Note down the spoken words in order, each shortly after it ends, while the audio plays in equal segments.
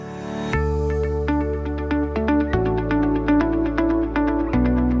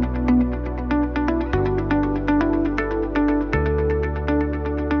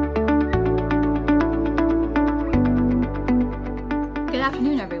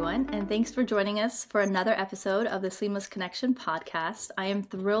everyone, and thanks for joining us for another episode of the Seamless Connection podcast. I am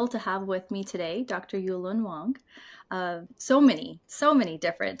thrilled to have with me today Dr. Yulun Wang. So many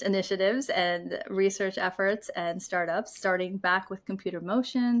different initiatives and research efforts and startups, starting back with computer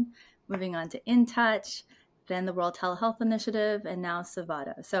motion, moving on to InTouch, then the World Telehealth Initiative, and now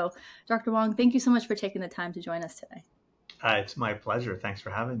Savada. So, Dr. Wang, thank you so much for taking the time to join us today. It's my pleasure. Thanks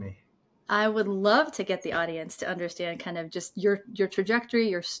for having me. I would love to get the audience to understand kind of just your trajectory,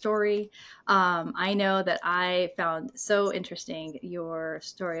 your story. I know that I found so interesting your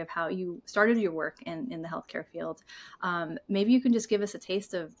story of how you started your work in the healthcare field. Maybe you can just give us a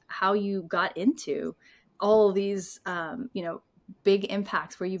taste of how you got into all of these, big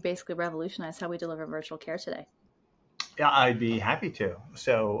impacts where you basically revolutionized how we deliver virtual care today. Yeah, I'd be happy to.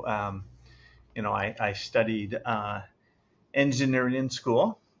 So, I studied engineering in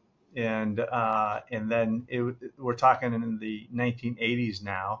school. And then we're talking in the 1980s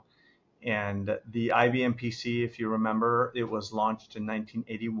now, and the IBM PC, if you remember, it was launched in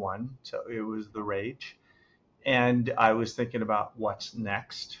 1981, so it was the rage. And I was thinking about what's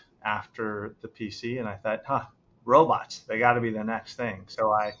next after the PC, and I thought, robots, they got to be the next thing.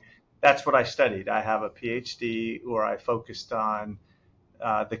 So that's what I studied. I have a PhD where I focused on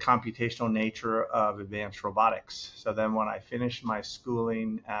the computational nature of advanced robotics. So then when I finished my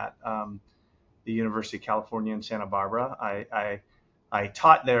schooling at the University of California in Santa Barbara, I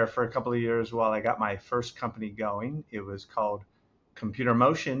taught there for a couple of years while I got my first company going. It was called Computer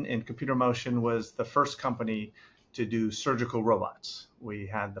Motion, and Computer Motion was the first company to do surgical robots. We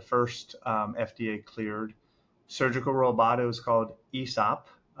had the first FDA cleared surgical robot. It was called ESOP,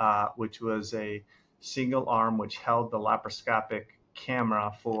 which was a single arm which held the laparoscopic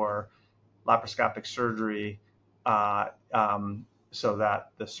camera for laparoscopic surgery, so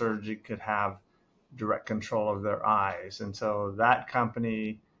that the surgeon could have direct control of their eyes. And so that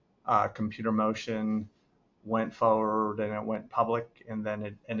company, Computer Motion, went forward and it went public, and then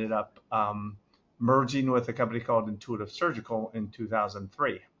it ended up merging with a company called Intuitive Surgical in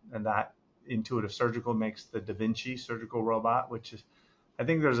 2003. And that Intuitive Surgical makes the Da Vinci surgical robot, which is, I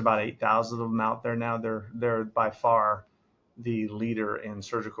think there's about 8,000 of them out there now. They're by far the leader in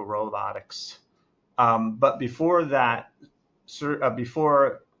surgical robotics. But before that,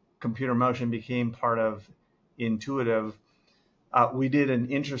 before Computer Motion became part of Intuitive, we did an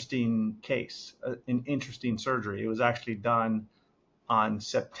interesting case, an interesting surgery. It was actually done on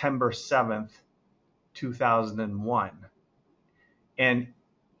September 7th, 2001. And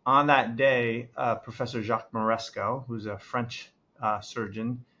on that day, Professor Jacques Moresco, who's a French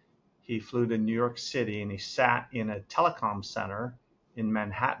surgeon, he flew to New York City and he sat in a telecom center in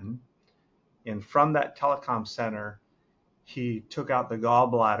Manhattan. And from that telecom center, he took out the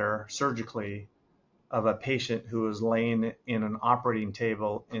gallbladder surgically of a patient who was laying in an operating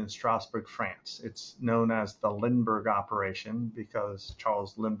table in Strasbourg, France. It's known as the Lindbergh operation because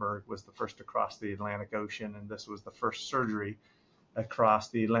Charles Lindbergh was the first to cross the Atlantic Ocean, and this was the first surgery across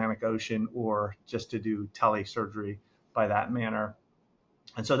the Atlantic Ocean, or just to do telesurgery by that manner.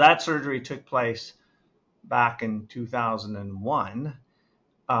 And so that surgery took place back in 2001,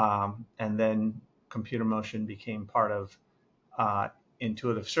 and then Computer Motion became part of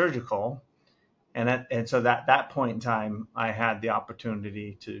Intuitive Surgical. And so at that point in time, I had the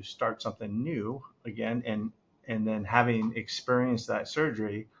opportunity to start something new again. And then having experienced that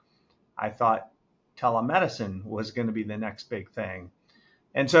surgery, I thought telemedicine was going to be the next big thing.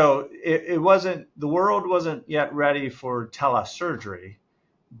 And so it wasn't, the world wasn't yet ready for telesurgery,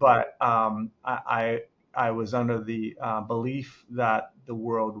 but I was under the belief that the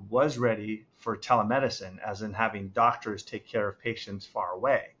world was ready for telemedicine, as in having doctors take care of patients far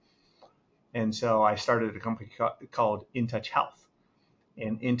away. And so I started a company called InTouch Health.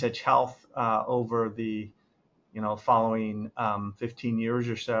 And InTouch Health, over the following 15 years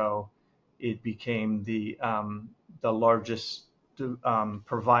or so, it became the largest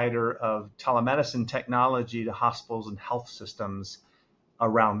provider of telemedicine technology to hospitals and health systems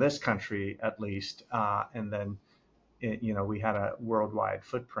around this country, at least. And then, we had a worldwide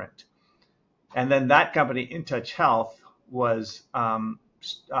footprint. And then that company, InTouch Health, was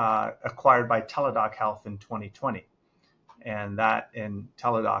acquired by Teladoc Health in 2020. And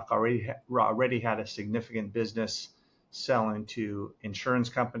Teladoc already had a significant business selling to insurance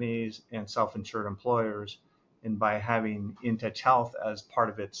companies and self-insured employers. And by having InTouch Health as part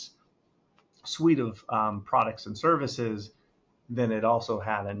of its suite of products and services, then it also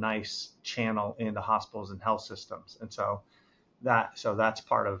had a nice channel into hospitals and health systems. And so that's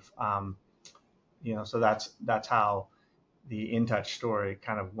part of, so that's how the InTouch story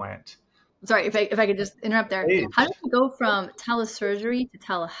kind of went. Sorry, if I could just interrupt there. How Please. do you go from telesurgery to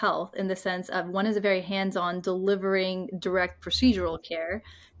telehealth in the sense of one is a very hands-on delivering direct procedural care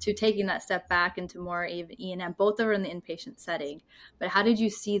to taking that step back into more even E&M? Both are in the inpatient setting, but how did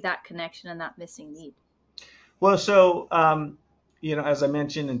you see that connection and that missing need? Well, so as I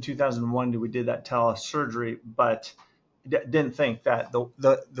mentioned in 2001, we did that telesurgery, but didn't think that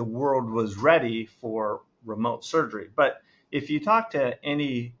the world was ready for remote surgery. But if you talk to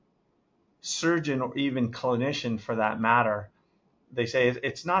any surgeon or even clinician for that matter, they say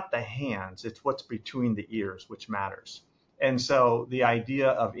it's not the hands, it's what's between the ears which matters. And so the idea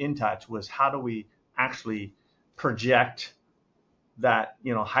of InTouch was how do we actually project that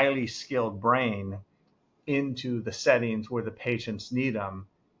highly skilled brain into the settings where the patients need them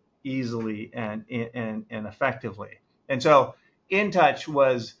easily and effectively. And so InTouch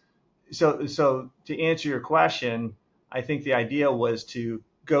was so to answer your question, I think the idea was to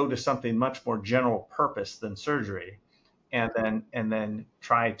go to something much more general purpose than surgery, and then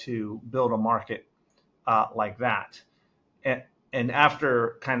try to build a market like that. And, and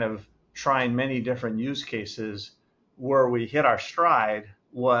after kind of trying many different use cases, where we hit our stride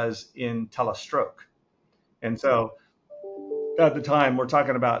was in telestroke. And so at the time, we're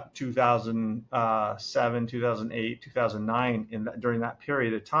talking about 2007, 2008, 2009. During that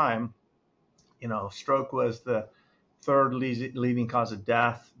period of time, stroke was the third leading cause of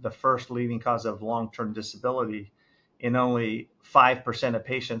death, the first leading cause of long-term disability, and only 5% of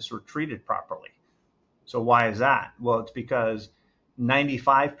patients were treated properly. So why is that? Well, it's because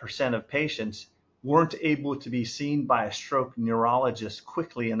 95% of patients weren't able to be seen by a stroke neurologist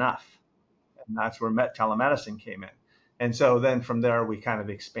quickly enough. And that's where telemedicine came in. And so then from there, we kind of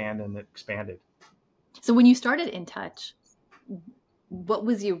expanded. So when you started InTouch, what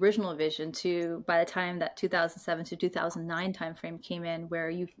was the original vision to by the time that 2007 to 2009 timeframe came in, where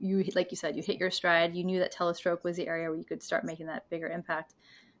you like you said, you hit your stride, you knew that telestroke was the area where you could start making that bigger impact?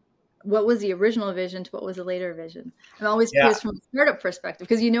 What was the original vision to what was the later vision? I'm always Yeah. curious from a startup perspective,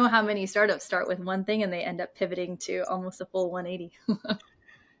 because you know how many startups start with one thing and they end up pivoting to almost a full 180.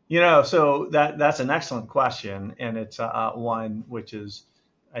 So that's an excellent question, and it's one which is,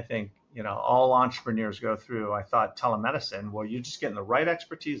 I think, all entrepreneurs go through. I thought telemedicine, well, you're just getting the right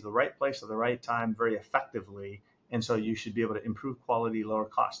expertise, the right place at the right time, very effectively, and so you should be able to improve quality, lower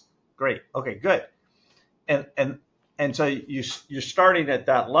cost. Great, okay, good, and so you're starting at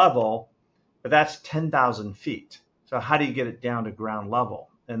that level, but that's 10,000 feet. So how do you get it down to ground level?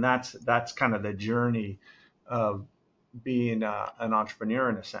 And that's kind of the journey of being an entrepreneur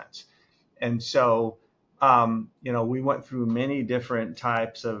in a sense. And so, we went through many different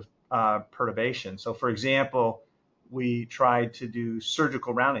types of perturbation. So, for example, we tried to do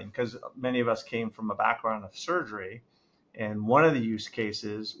surgical rounding because many of us came from a background of surgery. And one of the use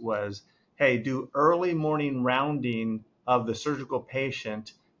cases was, hey, do early morning rounding of the surgical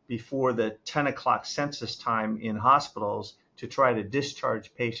patient before the 10 o'clock census time in hospitals to try to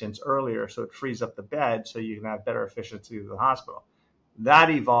discharge patients earlier so it frees up the bed so you can have better efficiency of the hospital. That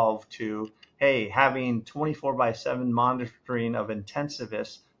evolved to, hey, having 24/7 monitoring of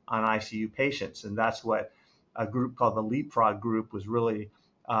intensivists on ICU patients. And that's what a group called the Leapfrog Group was really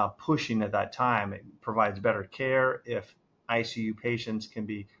pushing at that time. It provides better care if ICU patients can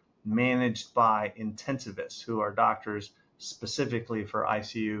be managed by intensivists, who are doctors specifically for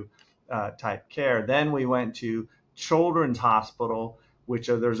ICU type care. Then we went to Children's Hospital, which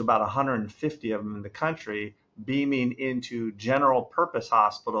there's about 150 of them in the country, beaming into general purpose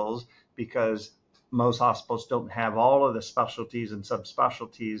hospitals because most hospitals don't have all of the specialties and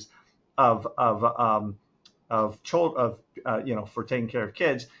subspecialties for taking care of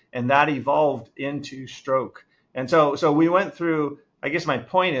kids, and that evolved into stroke. And so we went through. I guess my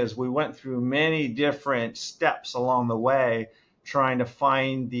point is we went through many different steps along the way, trying to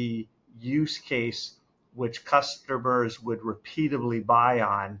find the use case which customers would repeatedly buy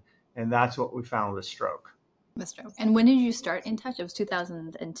on, and that's what we found with stroke. With stroke. And when did you start InTouch? It was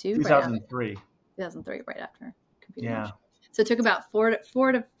 2002, right after 2003. 2003, right after computer Yeah. motion. So it took about four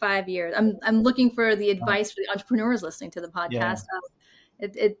to 5 years. I'm looking for the advice for the entrepreneurs listening to the Yeah. podcast.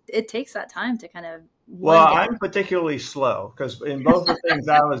 It takes that time to kind of Well, get. I'm particularly slow because in both the things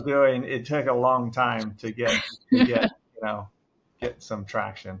I was doing, it took a long time to get some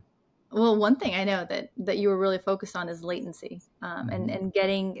traction. Well, one thing I know that you were really focused on is latency, Mm-hmm. and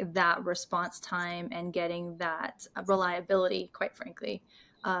getting that response time and getting that reliability, quite frankly,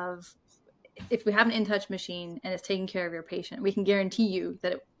 of if we have an InTouch machine and it's taking care of your patient, we can guarantee you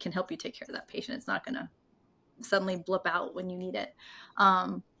that it can help you take care of that patient. It's not going to suddenly blip out when you need it.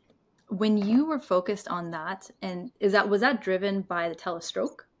 When you were focused on that, and was that driven by the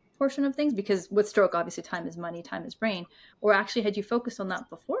telestroke, portion of things? Because with stroke, obviously time is money, time is brain. Or actually had you focused on that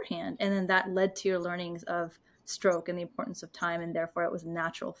beforehand and then that led to your learnings of stroke and the importance of time, and therefore it was a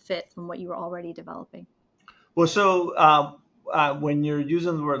natural fit from what you were already developing? Well, so when you're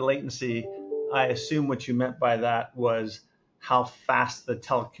using the word latency, I assume what you meant by that was how fast the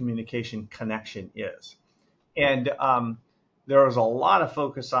telecommunication connection is. And there was a lot of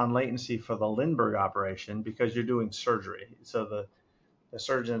focus on latency for the Lindbergh operation because you're doing surgery. So the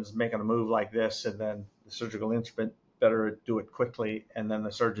surgeon's making a move like this, and then the surgical instrument better do it quickly, and then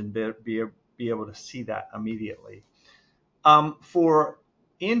the surgeon be able to see that immediately. For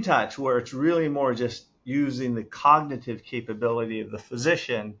InTouch, where it's really more just using the cognitive capability of the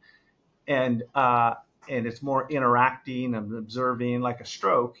physician, and it's more interacting and observing, like a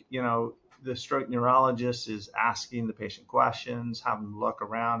stroke. The stroke neurologist is asking the patient questions, having them look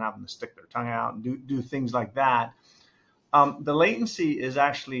around, having them stick their tongue out, and do things like that. The latency is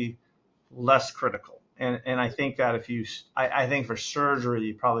actually less critical. And I think that I think for surgery,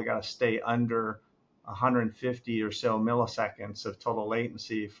 you probably got to stay under 150 or so milliseconds of total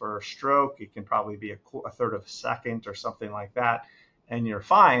latency. For stroke, it can probably be a third of a second or something like that, and you're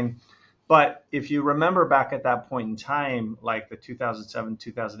fine. But if you remember back at that point in time, like the 2007,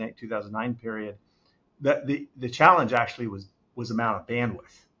 2008, 2009 period, the challenge actually was amount of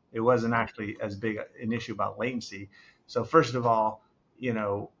bandwidth. It wasn't actually as big an issue about latency. So first of all,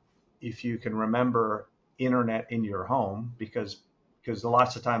 if you can remember internet in your home, because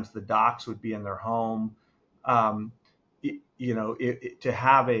lots of times the docs would be in their home, to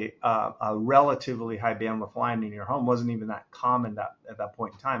have a relatively high bandwidth line in your home wasn't even that common at that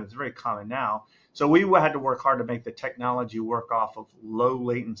point in time. It's very common now. So we had to work hard to make the technology work off of low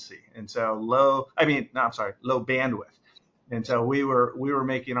latency, and so low bandwidth. And so we were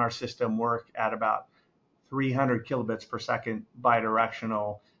making our system work at about 300 kilobits per second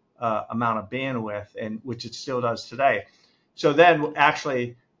bidirectional amount of bandwidth, and which it still does today. So then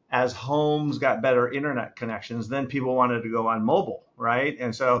actually, as homes got better internet connections, then people wanted to go on mobile, right?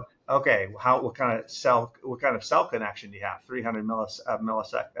 And so, okay, what kind of cell connection do you have? 300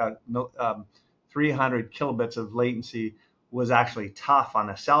 kilobits of latency was actually tough on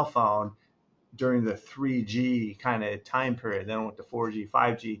a cell phone during the 3G kind of time period. Then it went to 4G,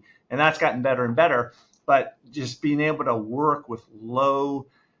 5G, and that's gotten better and better. But just being able to work with low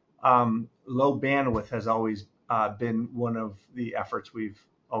bandwidth has always been one of the efforts we've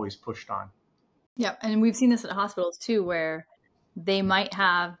always pushed on. Yeah, and we've seen this at hospitals too, where they might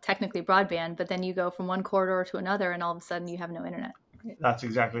have technically broadband, but then you go from one corridor to another, and all of a sudden you have no internet. Right? That's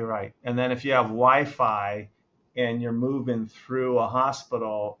exactly right. And then if you have Wi-Fi and you're moving through a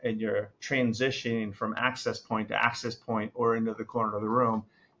hospital and you're transitioning from access point to access point or into the corner of the room,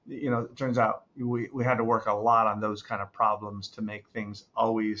 it turns out we had to work a lot on those kind of problems to make things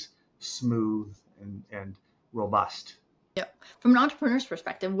always smooth and robust. Yeah. From an entrepreneur's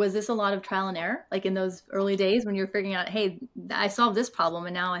perspective, was this a lot of trial and error? Like in those early days when you were figuring out, hey, I solved this problem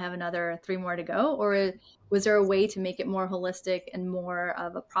and now I have another 3 more to go? Or was there a way to make it more holistic and more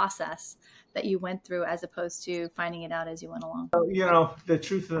of a process that you went through as opposed to finding it out as you went along? The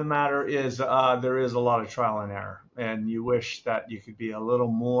truth of the matter is there is a lot of trial and error, and you wish that you could be a little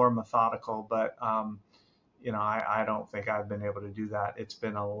more methodical, but I don't think I've been able to do that. It's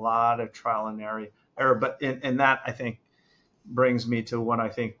been a lot of trial and error, but in that, I think, brings me to what I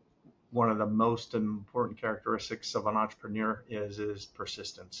think one of the most important characteristics of an entrepreneur is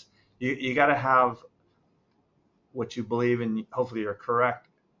persistence. You got to have what you believe in, hopefully you're correct,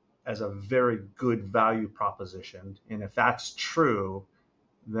 as a very good value proposition. And if that's true,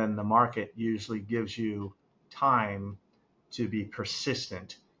 then the market usually gives you time to be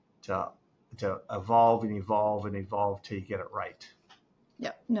persistent, to evolve and evolve and evolve till you get it right.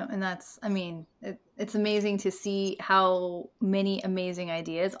 Yeah, no, and it's amazing to see how many amazing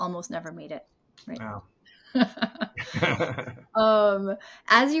ideas almost never made it. Right. Wow.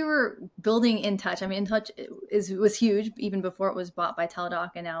 As you were building InTouch, InTouch was huge even before it was bought by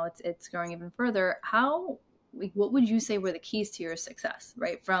Teladoc, and now it's growing even further. What would you say were the keys to your success,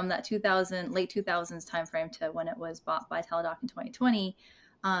 right? From that late 2000s timeframe to when it was bought by Teladoc in 2020,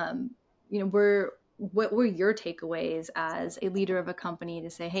 what were your takeaways as a leader of a company to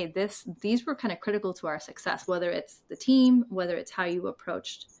say, hey, these were kind of critical to our success, whether it's the team, whether it's how you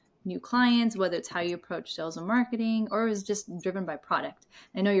approached new clients, whether it's how you approach sales and marketing, or it was just driven by product?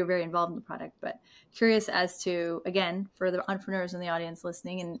 I know you're very involved in the product, but curious as to, again, for the entrepreneurs in the audience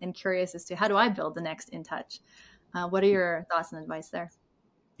listening, and curious as to how do I build the next InTouch? What are your thoughts and advice there?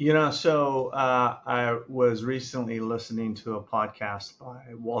 So I was recently listening to a podcast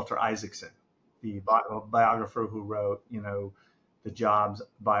by Walter Isaacson, the biographer who wrote, the Jobs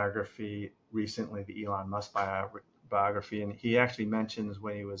biography recently, the Elon Musk biography, and he actually mentions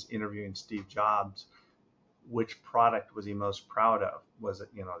when he was interviewing Steve Jobs, which product was he most proud of? Was it,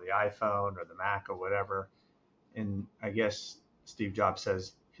 the iPhone or the Mac or whatever? And I guess Steve Jobs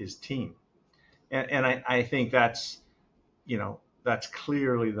says his team. And I think that's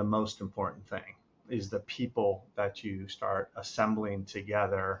clearly the most important thing, is the people that you start assembling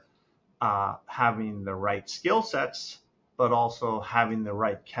together, having the right skill sets, but also having the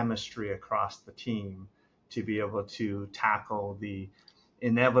right chemistry across the team to be able to tackle the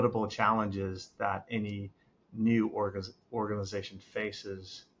inevitable challenges that any new organization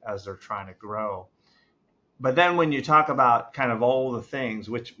faces as they're trying to grow. But then when you talk about kind of all the things,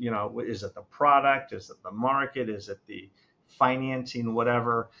 which, is it the product? Is it the market? Is it the financing,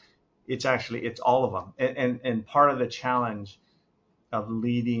 whatever? It's all of them. And part of the challenge of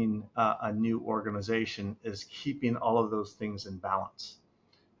leading a new organization is keeping all of those things in balance.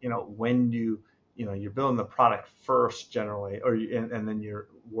 When you're building the product first generally, and then you're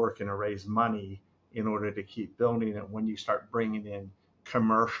working to raise money in order to keep building it. When you start bringing in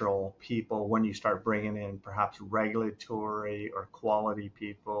commercial people, when you start bringing in perhaps regulatory or quality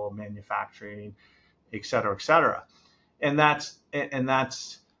people, manufacturing, et cetera, et cetera. And that's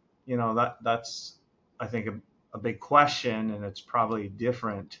that's I think a big question, and it's probably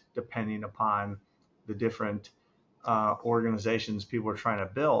different depending upon the different organizations people are trying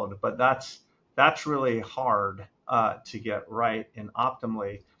to build. But that's really hard to get right and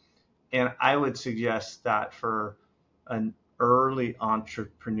optimally. And I would suggest that for an early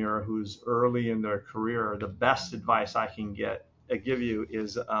entrepreneur who's early in their career, the best advice I can give you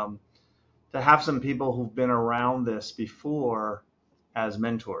is to have some people who've been around this before as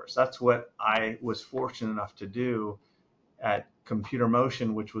mentors. That's what I was fortunate enough to do at Computer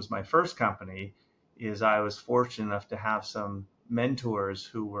Motion, which was my first company. Is I was fortunate enough to have some mentors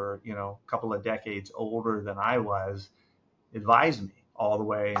who were, a couple of decades older than I was, advise me all the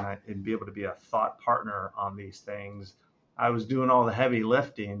way, and be able to be a thought partner on these things. I was doing all the heavy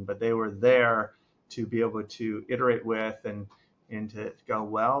lifting, but they were there to be able to iterate with and to go,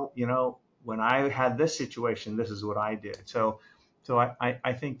 well, when I had this situation, this is what I did. So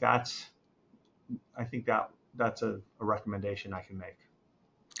I think that's a recommendation I can make.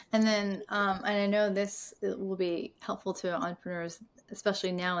 And then, and I know this will be helpful to entrepreneurs,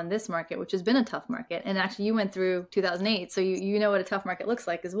 especially now in this market, which has been a tough market. And actually, you went through 2008, so you know what a tough market looks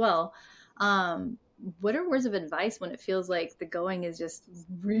like as well. What are words of advice when it feels like the going is just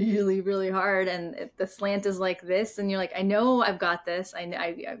really, really hard, and the slant is like this, and you're like, I know I've got this.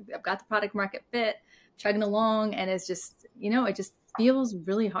 I've got the product market fit, chugging along, and it's just, it just feels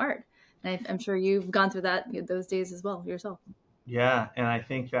really hard. And I'm sure you've gone through those days as well yourself. Yeah, and I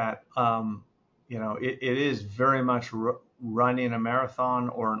think that it is very much running a marathon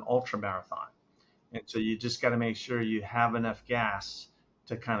or an ultra marathon, and so you just got to make sure you have enough gas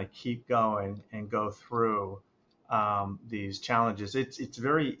to kind of keep going and go through these challenges. It's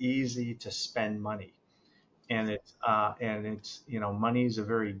very easy to spend money, and it's money is a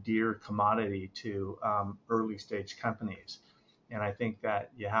very dear commodity to early stage companies, and I think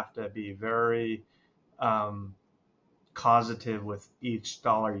that you have to be very causative with each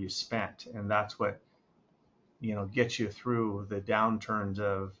dollar you spent, and that's what gets you through the downturns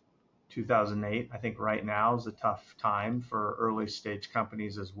of 2008. I think right now is a tough time for early stage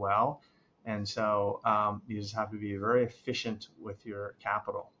companies as well, and so you just have to be very efficient with your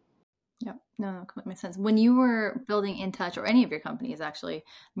capital. Yeah, no, completely makes sense. When you were building InTouch, or any of your companies, actually,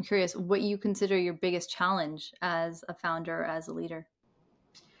 I'm curious what you consider your biggest challenge as a founder, as a leader.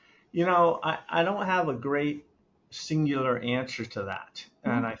 I don't have a great singular answer to that.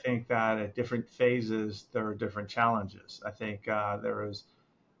 And I think that at different phases, there are different challenges. I think there was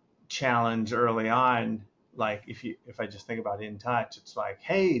challenge early on, like if I just think about InTouch, it's like,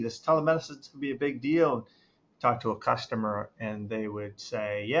 hey, this telemedicine is going to be a big deal. Talk to a customer and they would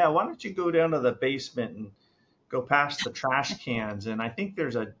say, yeah, why don't you go down to the basement and go past the trash cans? And I think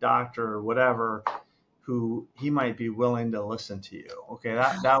there's a doctor or whatever who he might be willing to listen to you. Okay,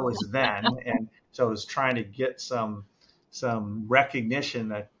 that was then, and so I was trying to get some recognition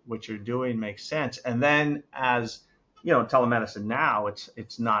that what you're doing makes sense. And then as telemedicine now,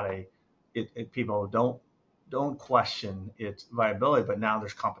 it's not people don't question its viability, but now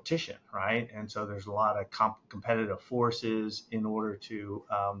there's competition, right? And so there's a lot of competitive forces in order to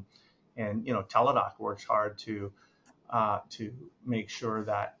and Teladoc works hard to make sure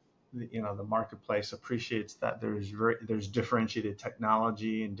that the marketplace appreciates that there's differentiated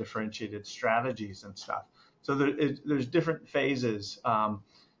technology and differentiated strategies and stuff. So there's different phases.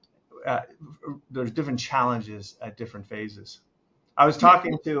 There's different challenges at different phases. I was Yeah.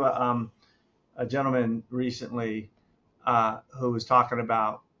 talking to a gentleman recently who was talking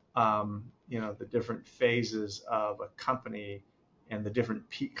about the different phases of a company and the different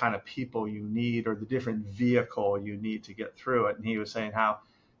kind of people you need or the different vehicle you need to get through it. And he was saying how,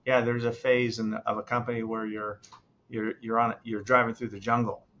 yeah, there's a phase of a company where you're driving through the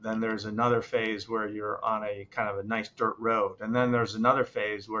jungle. Then there's another phase where you're on a kind of a nice dirt road, and then there's another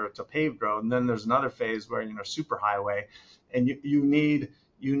phase where it's a paved road, and then there's another phase where you're in a super highway, and you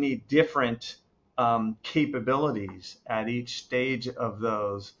need different capabilities at each stage of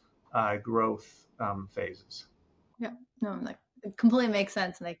those growth phases. Yeah. No, like it completely makes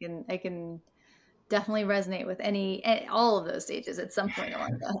sense, and I can definitely resonate with all of those stages at some point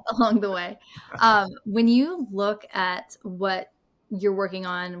along the way. When you look at what you're working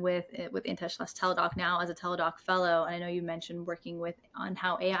on with InTouch Less Teledoc now as a Teledoc fellow, and I know you mentioned working with on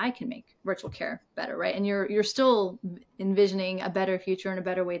how AI can make virtual care better, right? And you're still envisioning a better future and a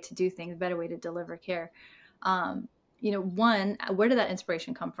better way to do things, a better way to deliver care. Um, one, where did that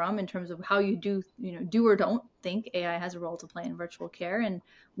inspiration come from in terms of how you do or don't think AI has a role to play in virtual care, and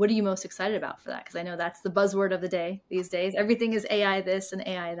what are you most excited about for that? Because I know that's the buzzword of the day these days. Everything is AI this and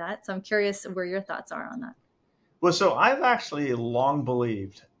AI that. So I'm curious where your thoughts are on that. Well, so I've actually long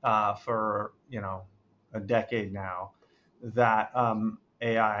believed for a decade now that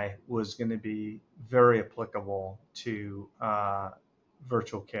AI was going to be very applicable to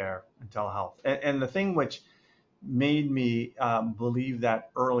virtual care and telehealth. And the thing which made me believe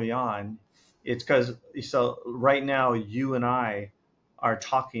that early on, it's because so right now you and I are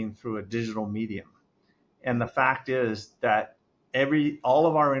talking through a digital medium. And the fact is that all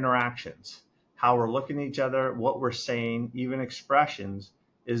of our interactions, how we're looking at each other, what we're saying, even expressions,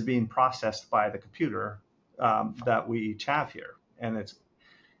 is being processed by the computer that we each have here.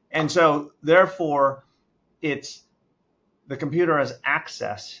 And so therefore it's the computer has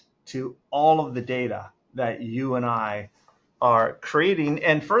access to all of the data that you and I are creating.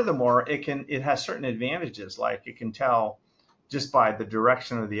 And furthermore, it has certain advantages, like it can tell just by the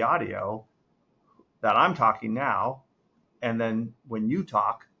direction of the audio that I'm talking now, and then when you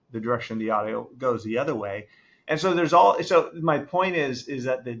talk, the direction of the audio goes the other way. And so my point is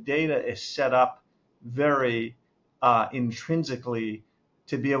that the data is set up very intrinsically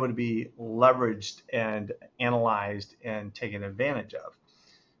to be able to be leveraged and analyzed and taken advantage of.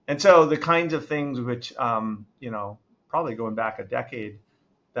 And so the kinds of things which, probably going back a decade,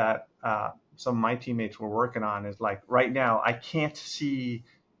 that some of my teammates were working on is like right now, I can't see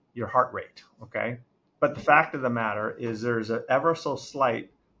your heart rate, okay? But the fact of the matter is there's an ever so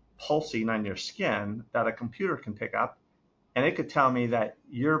slight pulsing on your skin that a computer can pick up, and it could tell me that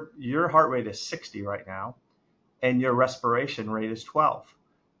your heart rate is 60 right now, and your respiration rate is 12,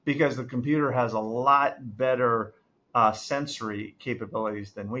 because the computer has a lot better sensory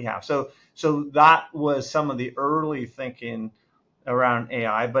capabilities than we have. So that was some of the early thinking around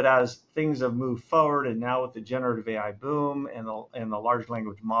AI. But as things have moved forward, and now with the generative AI boom and the large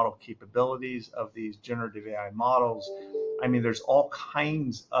language model capabilities of these generative AI models, I mean, there's all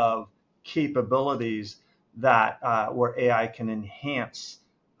kinds of capabilities that where AI can enhance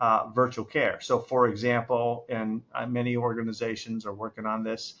virtual care. So, for example, and many organizations are working on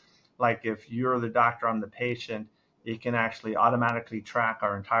this, like if you're the doctor, I'm the patient, it can actually automatically track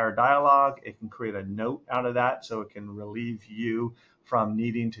our entire dialogue. It can create a note out of that, so it can relieve you from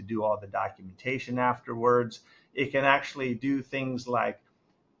needing to do all the documentation afterwards. It can actually do things like,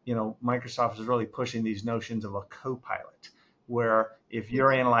 Microsoft is really pushing these notions of a co-pilot, where if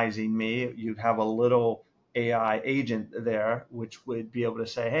you're analyzing me, you'd have a little AI agent there, which would be able to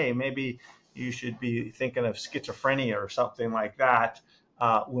say, hey, maybe you should be thinking of schizophrenia or something like that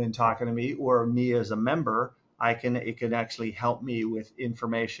when talking to me, or me as a member. It can actually help me with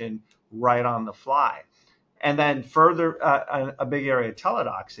information right on the fly. And then further, a big area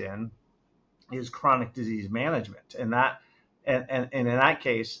Teledoc's in is chronic disease management, and in that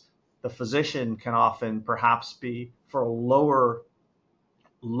case, the physician can often perhaps be for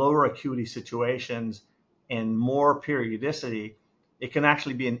lower acuity situations and more periodicity. It can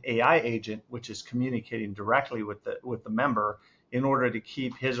actually be an AI agent which is communicating directly with the member in order to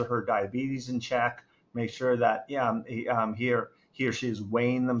keep his or her diabetes in check, make sure that he or she is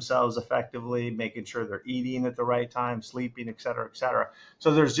weighing themselves effectively, making sure they're eating at the right time, sleeping, et cetera, et cetera.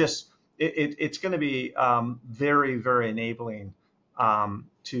 So it's going to be very, very enabling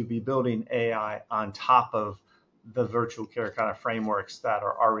to be building AI on top of the virtual care kind of frameworks that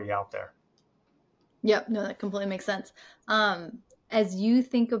are already out there. Yep, no, that completely makes sense. As you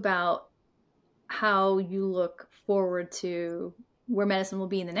think about how you look forward to where medicine will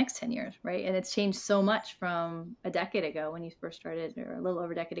be in the next 10 years, right? And it's changed so much from a decade ago when you first started, or a little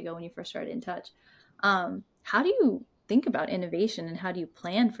over a decade ago when you first started InTouch. How do you think about innovation, and how do you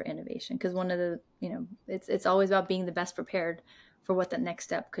plan for innovation? Because one of the, it's always about being the best prepared for what the next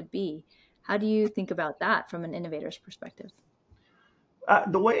step could be. How do you think about that from an innovator's perspective?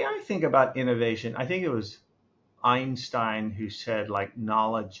 The way I think about innovation, I think it was Einstein who said, like,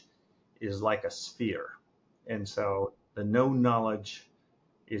 knowledge is like a sphere. And so the known knowledge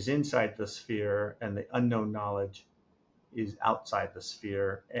is inside the sphere, and the unknown knowledge is outside the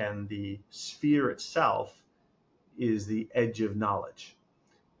sphere. And the sphere itself is the edge of knowledge.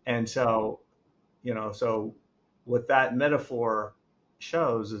 And so, so what that metaphor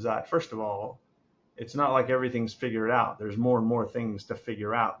shows is that, first of all, it's not like everything's figured out. There's more and more things to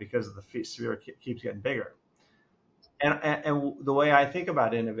figure out because the sphere keeps getting bigger. And the way I think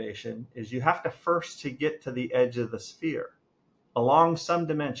about innovation is you have to first to get to the edge of the sphere along some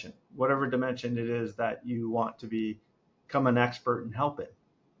dimension, whatever dimension it is that you want to become an expert and help in.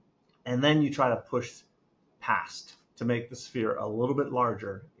 And then you try to push past to make the sphere a little bit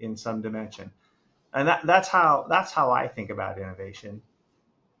larger in some dimension. And that's how I think about innovation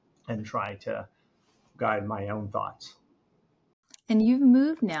and try to guide my own thoughts. And you've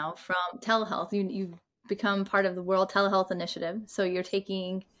moved now from telehealth. You've become part of the World Telehealth Initiative. So you're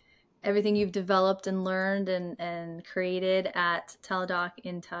taking everything you've developed and learned and created at Teladoc,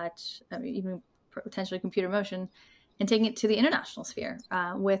 InTouch, even potentially Computer Motion, and taking it to the international sphere,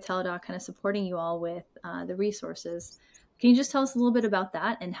 with Teladoc kind of supporting you all with the resources. Can you just tell us a little bit about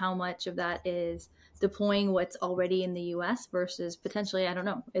that, and how much of that is deploying what's already in the US versus potentially, I don't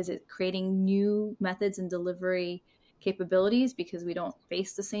know, is it creating new methods and delivery capabilities because we don't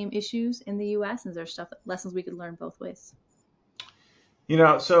face the same issues in the US? And there's lessons we could learn both ways.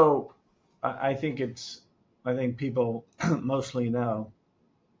 So I think people mostly know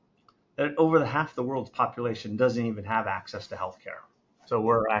that over half the world's population doesn't even have access to healthcare. So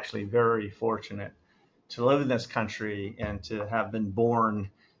we're actually very fortunate to live in this country and to have been born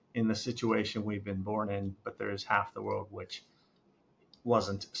in the situation we've been born in, but there's half the world which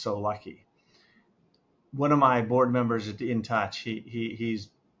wasn't so lucky. One of my board members at InTouch, he's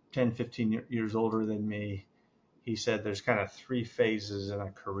 10, 15 years older than me. He said there's kind of three phases in a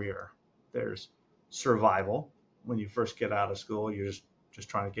career. There's survival. When you first get out of school, you're just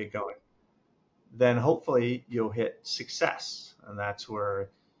trying to get going. Then hopefully you'll hit success. And that's where,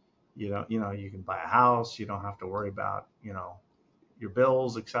 you can buy a house. You don't have to worry about, your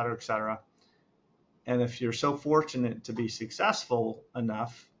bills, et cetera, et cetera. And if you're so fortunate to be successful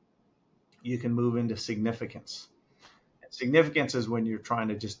enough, you can move into significance. And significance is when you're trying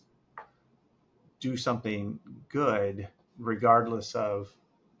to just do something good, regardless of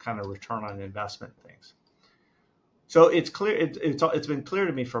kind of return on investment things. So it's clear, it's been clear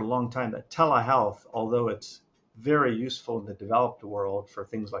to me for a long time that telehealth, although it's very useful in the developed world for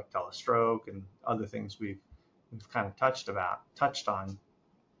things like telestroke and other things we've kind of touched on,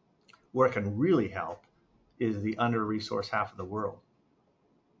 where it can really help is the under-resourced half of the world.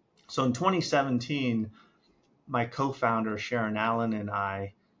 So in 2017, my co-founder Sharon Allen and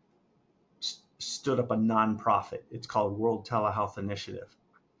I stood up a nonprofit. It's called World Telehealth Initiative.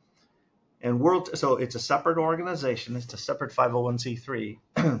 And so it's a separate organization. It's a separate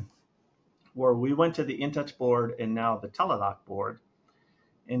 501c3 where we went to the InTouch board and now the Teladoc board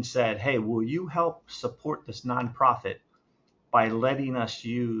and said, hey, will you help support this nonprofit by letting us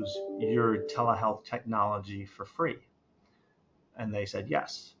use your telehealth technology for free? And they said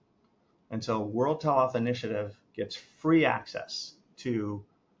yes. And so World Telehealth Initiative gets free access to,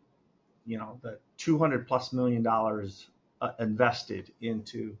 the $200+ million invested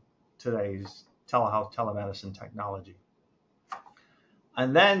into today's telehealth, telemedicine technology.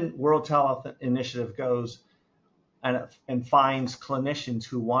 And then World Telehealth Initiative goes and finds clinicians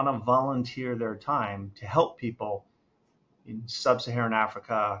who want to volunteer their time to help people in sub-Saharan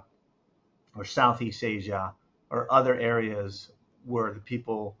Africa or Southeast Asia or other areas where the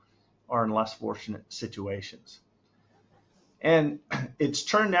people are in less fortunate situations. And it's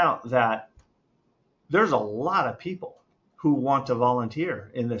turned out that there's a lot of people who want to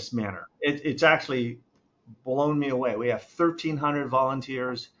volunteer in this manner. It's actually blown me away. We have 1,300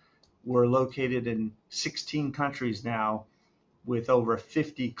 volunteers. We're located in 16 countries now with over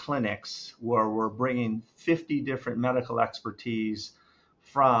 50 clinics where we're bringing 50 different medical expertise,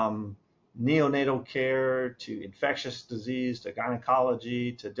 from neonatal care to infectious disease to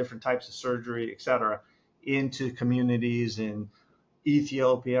gynecology to different types of surgery, et cetera, into communities in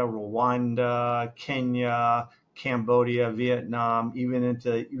Ethiopia, Rwanda, Kenya, Cambodia, Vietnam, even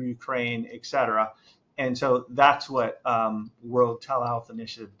into Ukraine, et cetera. And so that's what World Telehealth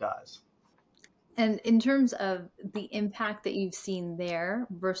Initiative does. And in terms of the impact that you've seen there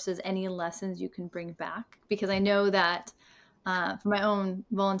versus any lessons you can bring back, because I know that for my own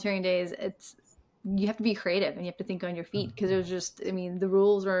volunteering days, it's you have to be creative and you have to think on your feet because there's just, I mean, the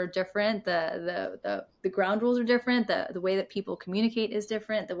rules are different, the ground rules are different, the way that people communicate is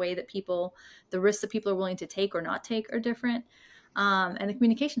different, the way that people, the risks that people are willing to take or not take are different. And the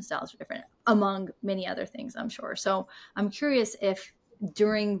communication styles are different, among many other things, I'm sure. So I'm curious if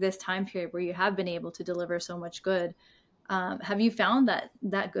during this time period where you have been able to deliver so much good, have you found that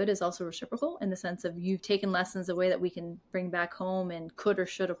that good is also reciprocal in the sense of you've taken lessons the way that we can bring back home and could or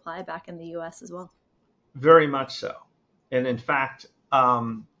should apply back in the US as well? Very much so. And in fact,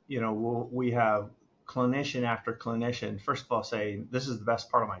 we have clinician after clinician, first of all, saying, this is the best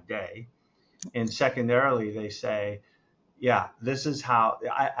part of my day. And secondarily, they say, yeah, this is how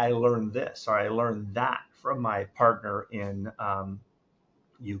I learned this, or I learned that from my partner in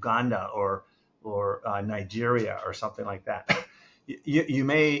Uganda or Nigeria or something like that. You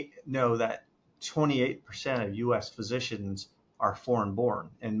may know that 28% of U.S. physicians are foreign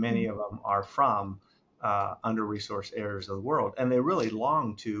born, and many of them are from under-resourced areas of the world, and they really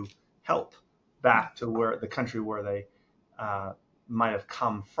long to help back to where the country where they might have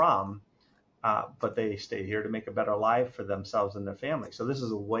come from, but they stay here to make a better life for themselves and their family. So this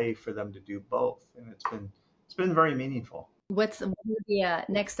is a way for them to do both, and it's been very meaningful. What are the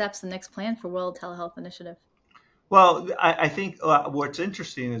next steps and next plan for World Telehealth Initiative? Well, I think what's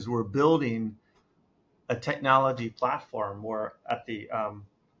interesting is we're building a technology platform where at the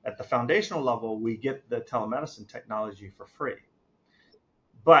foundational level we get the telemedicine technology for free,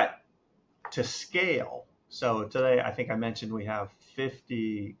 but to scale. So today, I think I mentioned we have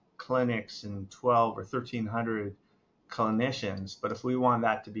 50 clinics and 12 or 1,300 clinicians. But if we want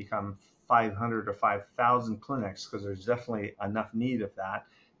that to become 500 or 5,000 clinics, because there's definitely enough need of that,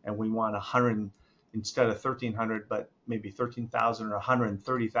 and we want 100 instead of 1,300, but maybe 13,000 or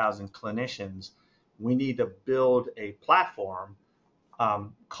 130,000 clinicians, we need to build a platform,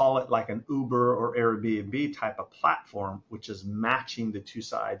 call it like an Uber or Airbnb type of platform, which is matching the two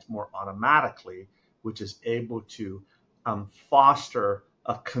sides more automatically, which is able to foster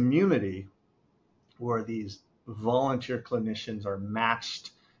a community where these volunteer clinicians are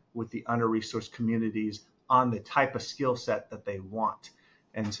matched with the under-resourced communities on the type of skill set that they want.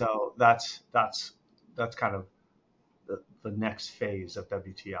 And so that's kind of the next phase of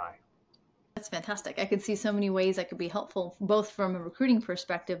WTI. That's fantastic. I could see so many ways that could be helpful, both from a recruiting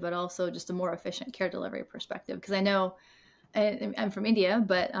perspective, but also just a more efficient care delivery perspective. Because I know I'm from India,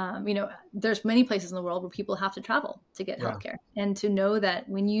 but there's many places in the world where people have to travel to get Yeah. healthcare, and to know that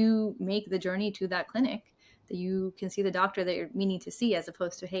when you make the journey to that clinic, that you can see the doctor that you're meaning to see, as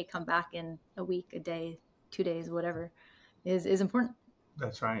opposed to, hey, come back in a week, a day, 2 days, whatever, is important.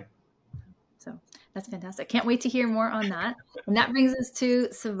 That's right. So that's fantastic. Can't wait to hear more on that. And that brings us to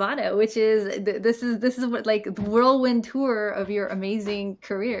Savada, which is this is what, like, the whirlwind tour of your amazing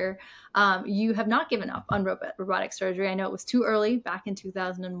career. You have not given up on robotic surgery. I know it was too early back in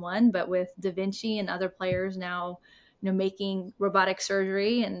 2001, but with Da Vinci and other players now, making robotic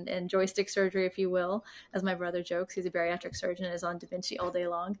surgery and joystick surgery, if you will, as my brother jokes, he's a bariatric surgeon and is on Da Vinci all day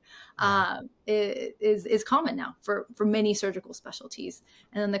long, Yeah. is common now for many surgical specialties.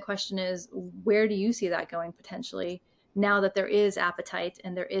 And then the question is, where do you see that going potentially now that there is appetite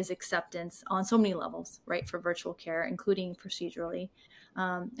and there is acceptance on so many levels, right, for virtual care, including procedurally?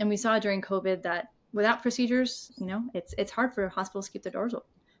 And we saw during COVID that without procedures, it's hard for hospitals to keep their doors open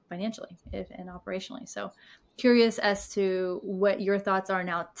financially and operationally. So curious as to what your thoughts are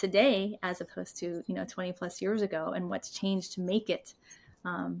now today, as opposed to 20 plus years ago, and what's changed to make it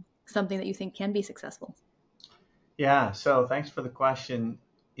something that you think can be successful. Yeah. So thanks for the question.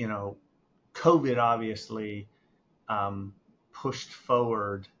 COVID obviously pushed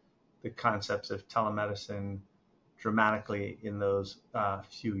forward the concepts of telemedicine dramatically in those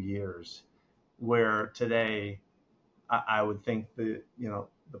few years, where today I would think the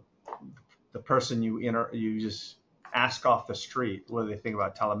person you just ask off the street what do they think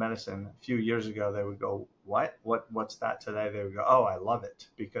about telemedicine. A few years ago, they would go, what's that? Today they would go, oh, I love it,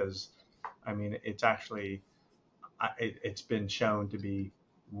 because I mean it's actually it's been shown to be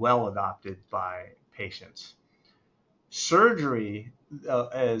well adopted by patients. Surgery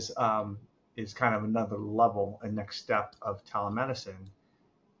is kind of another level, a next step of telemedicine.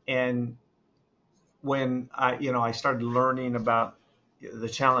 And when I started learning about the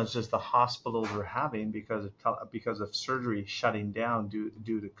challenges the hospitals were having because of surgery shutting down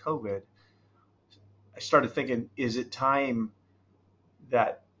due to COVID, I started thinking, is it time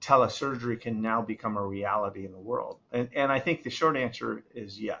that telesurgery can now become a reality in the world? And I think the short answer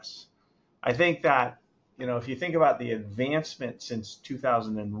is yes. I think that, if you think about the advancement since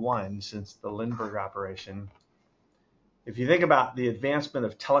 2001, since the Lindbergh operation, if you think about the advancement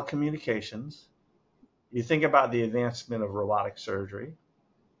of telecommunications, you think about the advancement of robotic surgery,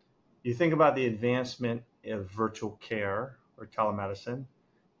 you think about the advancement of virtual care or telemedicine,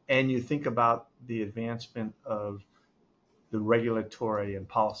 and you think about the advancement of the regulatory and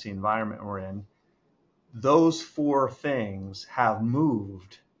policy environment we're in, those four things have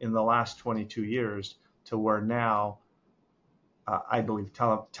moved in the last 22 years to where now I believe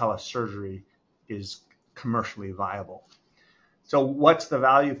telesurgery is commercially viable. So what's the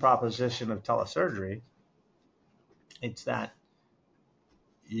value proposition of telesurgery? It's that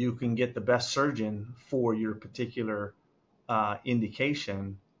you can get the best surgeon for your particular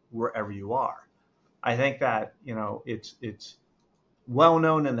indication wherever you are. I think that it's well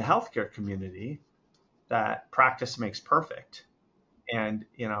known in the healthcare community that practice makes perfect. And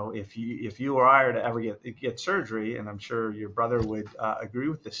if you or I are to ever get surgery, and I'm sure your brother would agree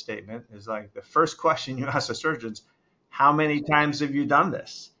with this statement, is like the first question you ask the surgeons: how many times have you done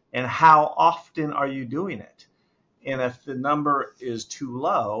this, and how often are you doing it? And if the number is too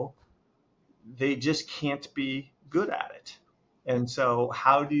low, they just can't be good at it. And so,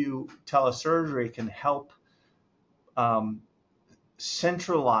 how do telesurgery can help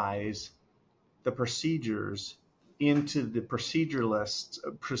centralize the procedures into the proceduralists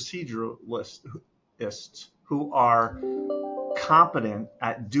who are competent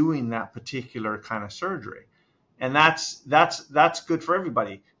at doing that particular kind of surgery, and that's good for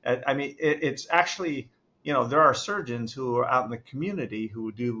everybody. I mean, it's actually, there are surgeons who are out in the community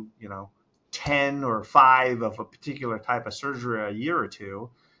who do 10 or 5 of a particular type of surgery a year or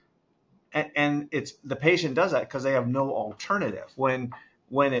two, and it's the patient does that because they have no alternative. When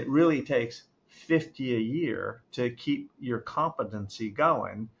it really takes 50 a year to keep your competency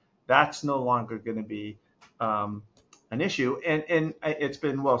going, that's no longer going to be an issue. And it's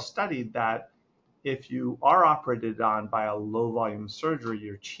been well studied that if you are operated on by a low volume surgery,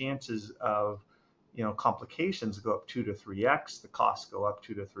 your chances of complications go up 2 to 3x, the costs go up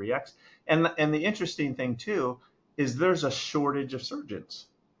 2 to 3x. And the interesting thing too is there's a shortage of surgeons.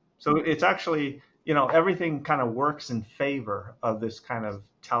 So it's actually, everything kind of works in favor of this kind of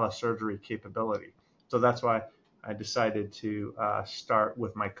telesurgery capability. So that's why I decided to start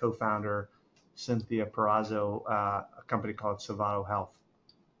with my co-founder, Cynthia Perazzo, a company called Savato Health.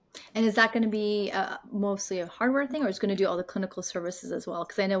 And is that going to be mostly a hardware thing, or is it going to do all the clinical services as well?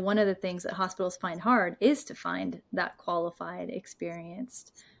 Because I know one of the things that hospitals find hard is to find that qualified,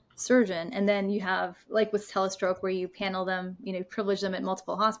 experienced surgeon. And then you have, like with telestroke, where you panel them, privilege them at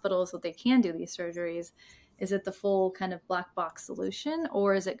multiple hospitals so they can do these surgeries. Is it the full kind of black box solution,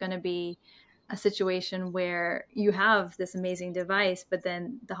 or is it going to be a situation where you have this amazing device, but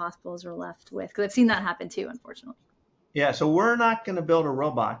then the hospitals are left with, because I've seen that happen too, unfortunately. Yeah, so we're not going to build a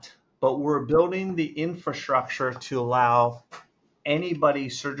robot, but we're building the infrastructure to allow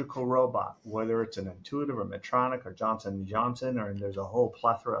anybody's surgical robot, whether it's an Intuitive or Medtronic or Johnson & Johnson, or there's a whole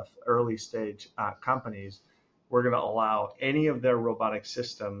plethora of early stage companies, we're going to allow any of their robotic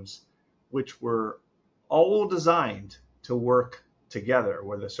systems, which were all designed to work together,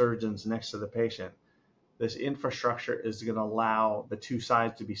 where the surgeon's next to the patient. This infrastructure is going to allow the two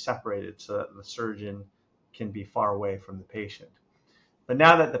sides to be separated so that the surgeon can be far away from the patient. But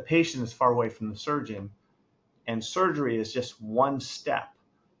now that the patient is far away from the surgeon, and surgery is just one step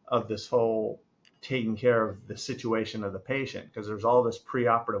of this whole taking care of the situation of the patient, because there's all this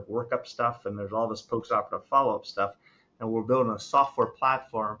preoperative workup stuff and there's all this postoperative follow-up stuff, and we're building a software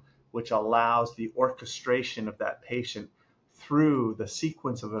platform which allows the orchestration of that patient through the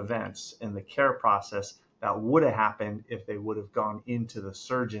sequence of events and the care process that would have happened if they would have gone into the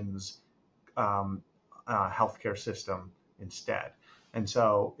surgeon's healthcare system instead. And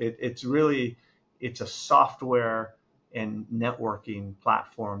so it's a software and networking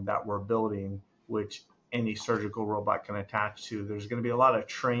platform that we're building, which any surgical robot can attach to. There's going to be a lot of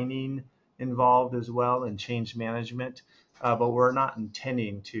training involved as well, and change management, but we're not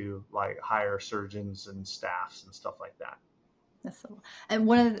intending to hire surgeons and staffs and stuff like that. That's so. And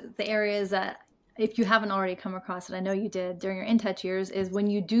one of the areas that, if you haven't already come across it, I know you did during your InTouch years, is when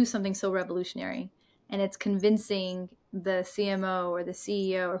you do something so revolutionary and it's convincing the CMO or the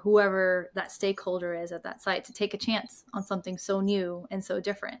CEO or whoever that stakeholder is at that site to take a chance on something so new and so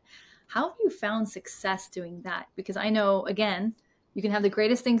different. How have you found success doing that? Because I know, again, you can have the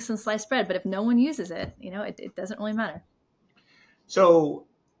greatest things since sliced bread, but if no one uses it, it doesn't really matter. So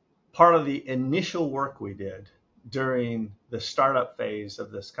part of the initial work we did during the startup phase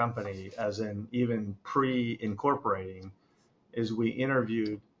of this company, as in even pre-incorporating, is we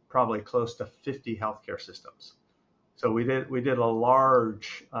interviewed probably close to 50 healthcare systems. So we did a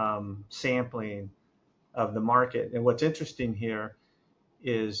large sampling of the market. And what's interesting here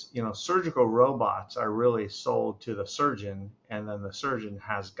is, surgical robots are really sold to the surgeon, and then the surgeon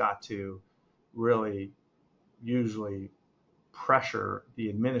has got to really usually pressure the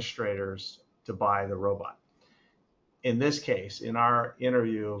administrators to buy the robot. In this case, in our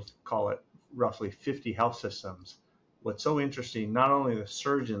interview of, call it roughly 50 health systems, what's so interesting, not only the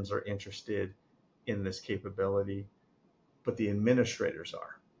surgeons are interested in this capability, but the administrators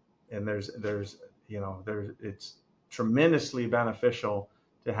are. And it's tremendously beneficial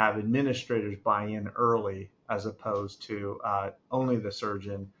to have administrators buy in early, as opposed to only the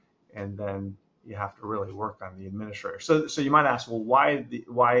surgeon, and then you have to really work on the administrator. So you might ask, well,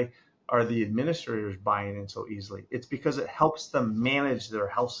 why are the administrators buying in so easily? It's because it helps them manage their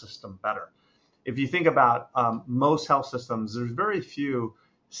health system better. If you think about most health systems, there's very few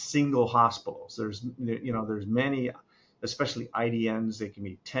single hospitals. There's many, especially IDNs. They can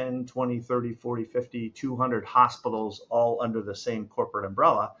be 10, 20, 30, 40, 50, 200 hospitals all under the same corporate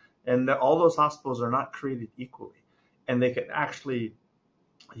umbrella. And all those hospitals are not created equally. And they can actually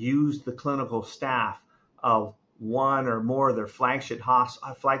use the clinical staff of one or more of their flagship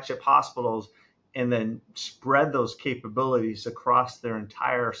hospitals, and then spread those capabilities across their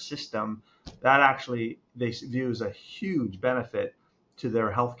entire system. That actually they view as a huge benefit to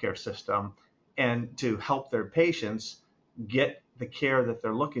their healthcare system, and to help their patients get the care that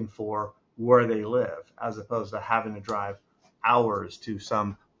they're looking for where they live, as opposed to having to drive hours to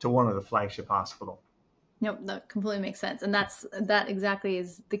one of the flagship hospital. Nope, that completely makes sense. And that exactly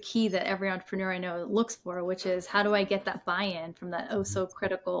is the key that every entrepreneur I know looks for, which is, how do I get that buy-in from that oh so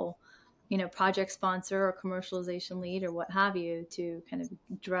critical, project sponsor or commercialization lead or what have you, to kind of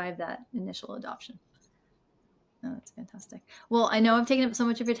drive that initial adoption. Oh, that's fantastic. Well, I know I've taken up so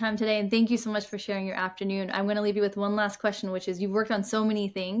much of your time today, and thank you so much for sharing your afternoon. I'm going to leave you with one last question, which is, you've worked on so many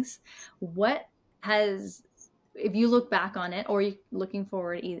things. If you look back on it, or you're looking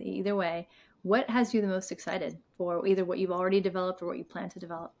forward, either way, what has you the most excited for either what you've already developed or what you plan to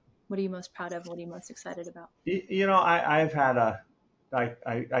develop? What are you most proud of? What are you most excited about?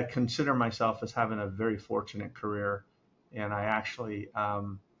 I consider myself as having a very fortunate career, and I actually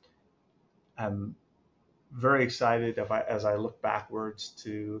am very excited as I look backwards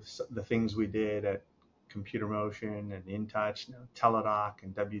to the things we did at Computer Motion and InTouch, Teladoc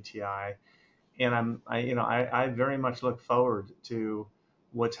and WTI, and I very much look forward to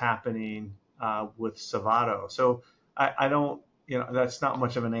what's happening with Savado. So I don't, that's not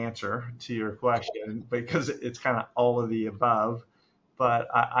much of an answer to your question, because it's kind of all of the above. But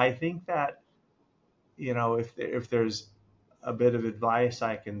I think that, if there's a bit of advice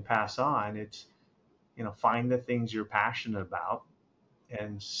I can pass on, it's, find the things you're passionate about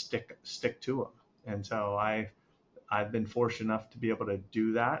and stick to them. And so I've been fortunate enough to be able to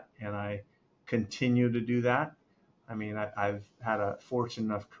do that, and I continue to do that. I mean, I've had a fortunate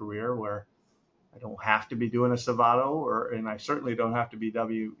enough career where I don't have to be doing a Savado, and I certainly don't have to be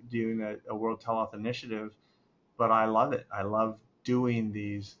doing a World Telehealth Initiative, but I love it. I love doing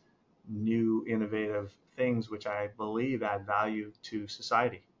these new innovative things, which I believe add value to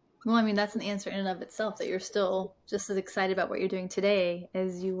society. Well, I mean, that's an answer in and of itself, that you're still just as excited about what you're doing today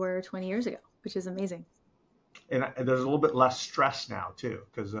as you were 20 years ago, which is amazing. And there's a little bit less stress now too,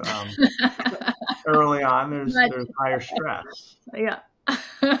 because early on there's higher stress. Yeah.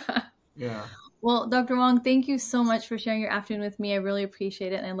 Yeah. Well, Dr. Wang, thank you so much for sharing your afternoon with me. I really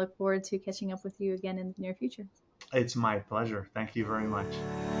appreciate it, and I look forward to catching up with you again in the near future. It's my pleasure. Thank you very much.